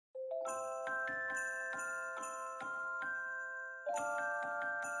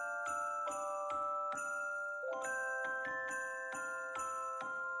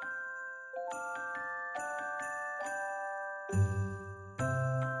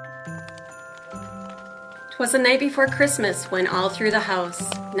'Twas the night before Christmas when all through the house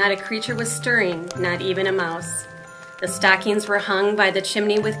not a creature was stirring, not even a mouse. The stockings were hung by the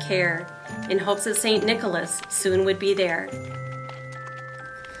chimney with care, in hopes that St. Nicholas soon would be there.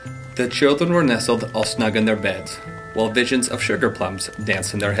 The children were nestled all snug in their beds, while visions of sugar plums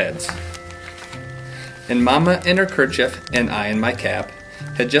danced in their heads. And Mama in her kerchief and I in my cap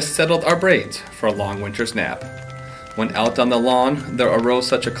had just settled our braids for a long winter's nap. When out on the lawn there arose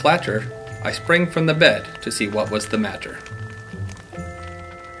such a clatter, I sprang from the bed to see what was the matter.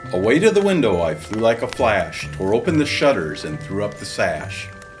 Away to the window I flew like a flash, tore open the shutters and threw up the sash.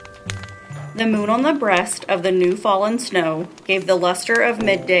 The moon on the breast of the new fallen snow gave the luster of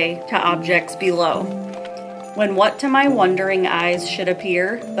midday to objects below, when what to my wondering eyes should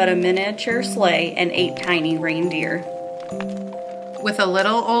appear but a miniature sleigh and 8 tiny reindeer. With a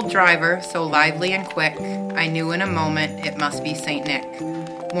little old driver so lively and quick, I knew in a moment it must be St. Nick.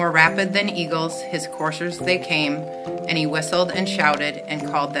 More rapid than eagles, his coursers they came, and he whistled and shouted and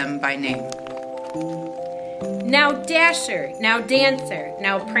called them by name. Now Dasher, now Dancer,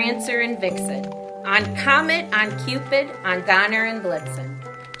 now Prancer and Vixen, on Comet, on Cupid, on Donner and Blitzen,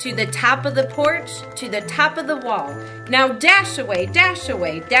 to the top of the porch, to the top of the wall, now dash away, dash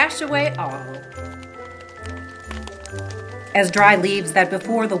away, dash away all. As dry leaves that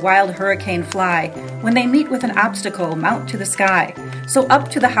before the wild hurricane fly, when they meet with an obstacle, mount to the sky. So up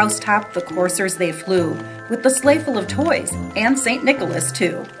to the housetop the coursers they flew, with the sleigh full of toys, and St. Nicholas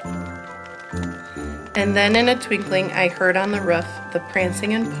too. And then in a twinkling I heard on the roof the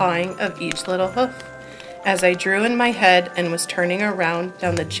prancing and pawing of each little hoof. As I drew in my head and was turning around,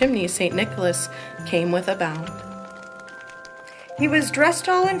 down the chimney St. Nicholas came with a bound. He was dressed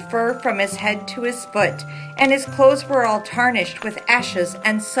all in fur from his head to his foot, and his clothes were all tarnished with ashes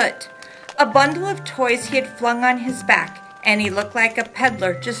and soot. A bundle of toys he had flung on his back, and he looked like a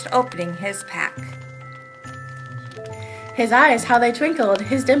peddler just opening his pack. His eyes, how they twinkled,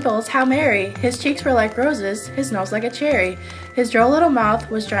 his dimples, how merry, his cheeks were like roses, his nose like a cherry, his droll little mouth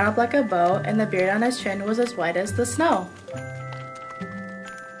was drawn up like a bow, and the beard on his chin was as white as the snow.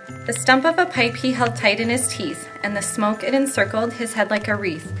 The stump of a pipe he held tight in his teeth, and the smoke it encircled his head like a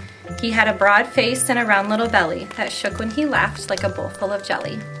wreath. He had a broad face and a round little belly that shook when he laughed like a bowl full of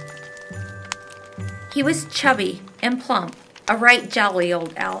jelly. He was chubby and plump, a right jolly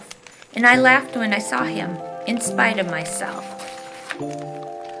old elf, and I laughed when I saw him, in spite of myself.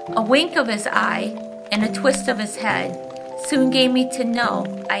 A wink of his eye and a twist of his head soon gave me to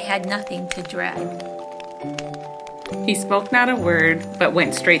know I had nothing to dread. He spoke not a word, but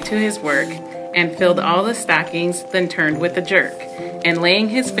went straight to his work, and filled all the stockings, then turned with a jerk, and laying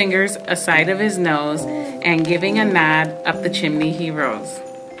his fingers aside of his nose, and giving a nod, up the chimney he rose.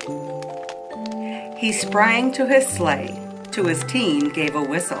 He sprang to his sleigh, to his team gave a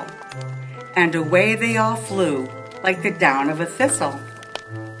whistle, and away they all flew like the down of a thistle.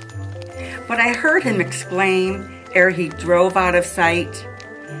 But I heard him exclaim, ere he drove out of sight,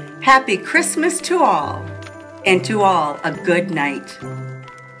 "Happy Christmas to all, and to all a good night."